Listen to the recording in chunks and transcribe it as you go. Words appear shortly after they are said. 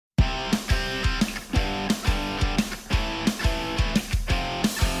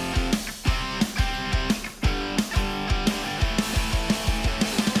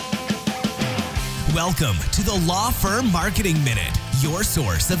Welcome to the Law Firm Marketing Minute, your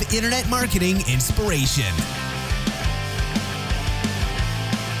source of internet marketing inspiration.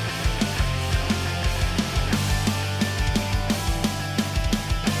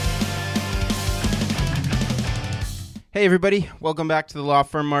 Hey everybody, welcome back to the Law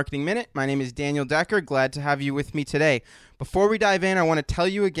Firm Marketing Minute. My name is Daniel Decker. Glad to have you with me today. Before we dive in, I want to tell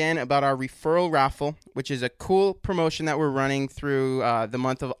you again about our referral raffle, which is a cool promotion that we're running through the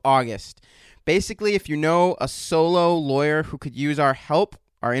month of August. Basically, if you know a solo lawyer who could use our help,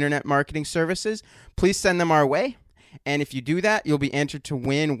 our internet marketing services, please send them our way. And if you do that, you'll be entered to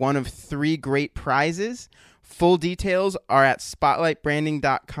win one of 3 great prizes. Full details are at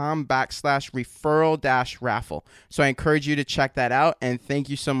spotlightbranding.com/referral-raffle. So I encourage you to check that out, and thank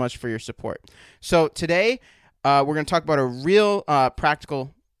you so much for your support. So today, we're going to talk about a real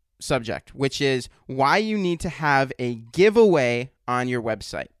practical subject, which is why you need to have a giveaway on your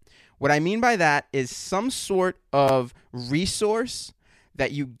website. What I mean by that is some sort of resource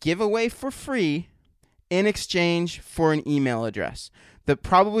that you give away for free in exchange for an email address.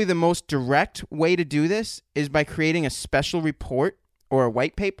 Probably the most direct way to do this is by creating a special report or a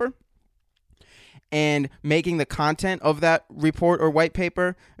white paper and making the content of that report or white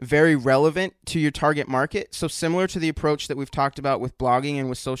paper very relevant to your target market. So similar to the approach that we've talked about with blogging and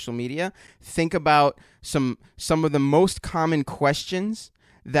with social media, think about some of the most common questions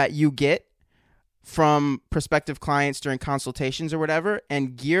that you get from prospective clients during consultations or whatever,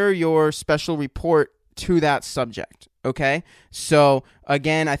 and gear your special report to that subject. Okay. So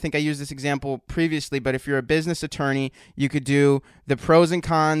again, I think I used this example previously, but if you're a business attorney, you could do the pros and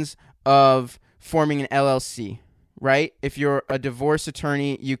cons of forming an LLC, right? If you're a divorce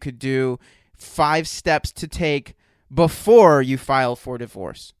attorney, you could do 5 steps to take before you file for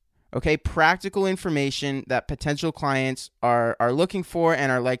divorce. Okay. Practical information that potential clients are looking for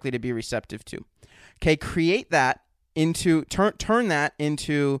and are likely to be receptive to. Okay. Create that into, turn that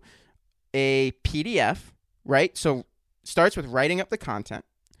into a PDF, right? So starts with writing up the content,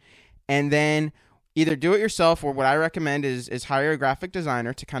 and then either do it yourself, or what I recommend is hire a graphic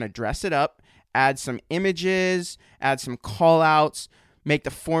designer to kind of dress it up, add some images, add some call outs, make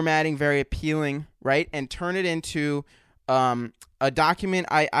the formatting very appealing, right? And turn it into a document,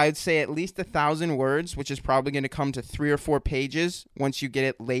 I'd say at least 1,000 words, which is probably going to come to 3 or 4 pages once you get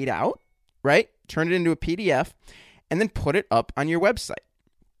it laid out, right? Turn it into a PDF and then put it up on your website.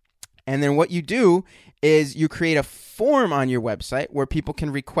 And then what you do is you create a form on your website where people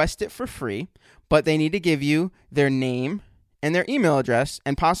can request it for free, but they need to give you their name and their email address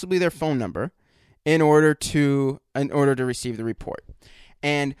and possibly their phone number in order to receive the report.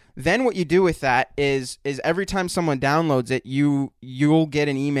 And then what you do with that is every time someone downloads it, you'll get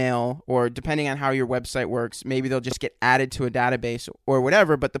an email, or depending on how your website works, maybe they'll just get added to a database or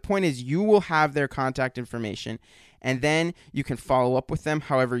whatever. But the point is you will have their contact information, and then you can follow up with them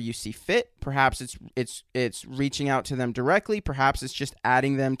however you see fit. Perhaps it's reaching out to them directly. Perhaps it's just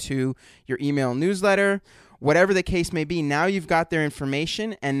adding them to your email newsletter. Whatever the case may be, now you've got their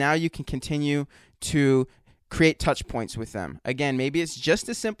information, and now you can continue to create touch points with them. Again, maybe it's just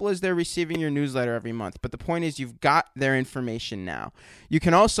as simple as they're receiving your newsletter every month, but the point is you've got their information now. You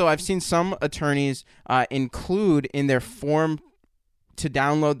can also, I've seen some attorneys include in their form to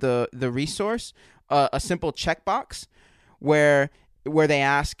download the resource a simple checkbox where they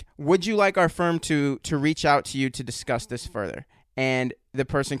ask, would you like our firm to reach out to you to discuss this further? And the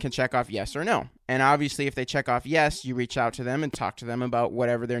person can check off yes or no. And obviously, if they check off yes, you reach out to them and talk to them about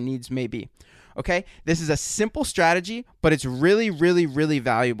whatever their needs may be. Okay, this is a simple strategy, but it's really, really, really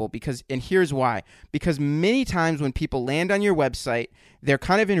valuable and here's why. Because many times when people land on your website, they're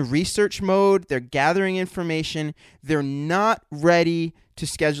kind of in research mode, they're gathering information, they're not ready to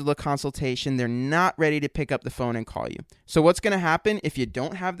schedule a consultation, they're not ready to pick up the phone and call you. So what's going to happen if you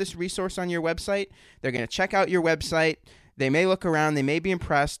don't have this resource on your website? They're going to check out your website, they may look around, they may be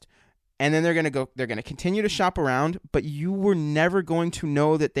impressed, and then they're going to continue to shop around, but you were never going to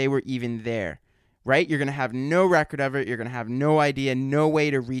know that they were even there, right? You're going to have no record of it. You're going to have no idea, no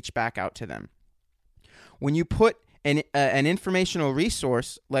way to reach back out to them. When you put an informational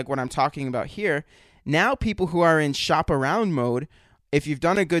resource like what I'm talking about here, now people who are in shop around mode, if you've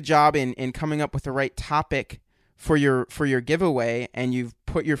done a good job in coming up with the right topic for your giveaway, and you've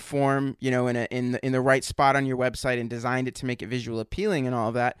put your form, in the right spot on your website and designed it to make it visual appealing and all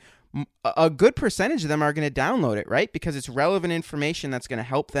of that, a good percentage of them are going to download it, right? Because it's relevant information that's going to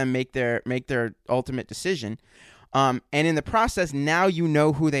help them make their ultimate decision. And in the process, now you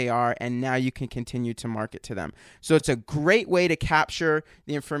know who they are, and now you can continue to market to them. So it's a great way to capture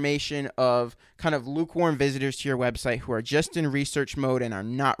the information of kind of lukewarm visitors to your website who are just in research mode and are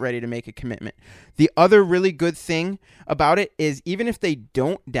not ready to make a commitment. The other really good thing about it is even if they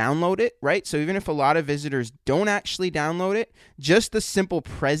don't download it, right? So even if a lot of visitors don't actually download it, just the simple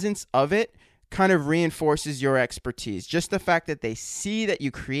presence of it kind of reinforces your expertise. Just the fact that they see that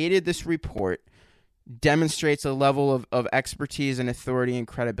you created this report demonstrates a level of expertise and authority and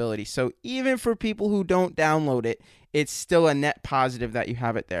credibility. So even for people who don't download it, it's still a net positive that you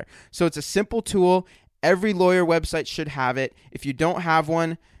have it there. So it's a simple tool. Every lawyer website should have it. If you don't have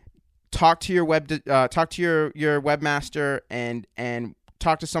one, talk to your webmaster and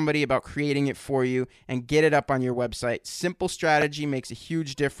talk to somebody about creating it for you and get it up on your website. Simple strategy makes a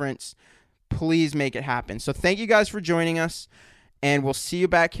huge difference. Please make it happen. So thank you guys for joining us. And we'll see you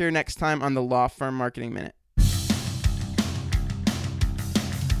back here next time on the Law Firm Marketing Minute.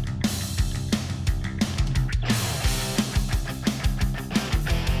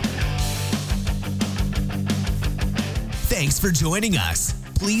 Thanks for joining us.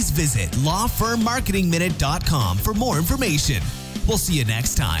 Please visit lawfirmmarketingminute.com for more information. We'll see you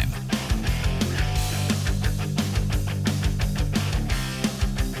next time.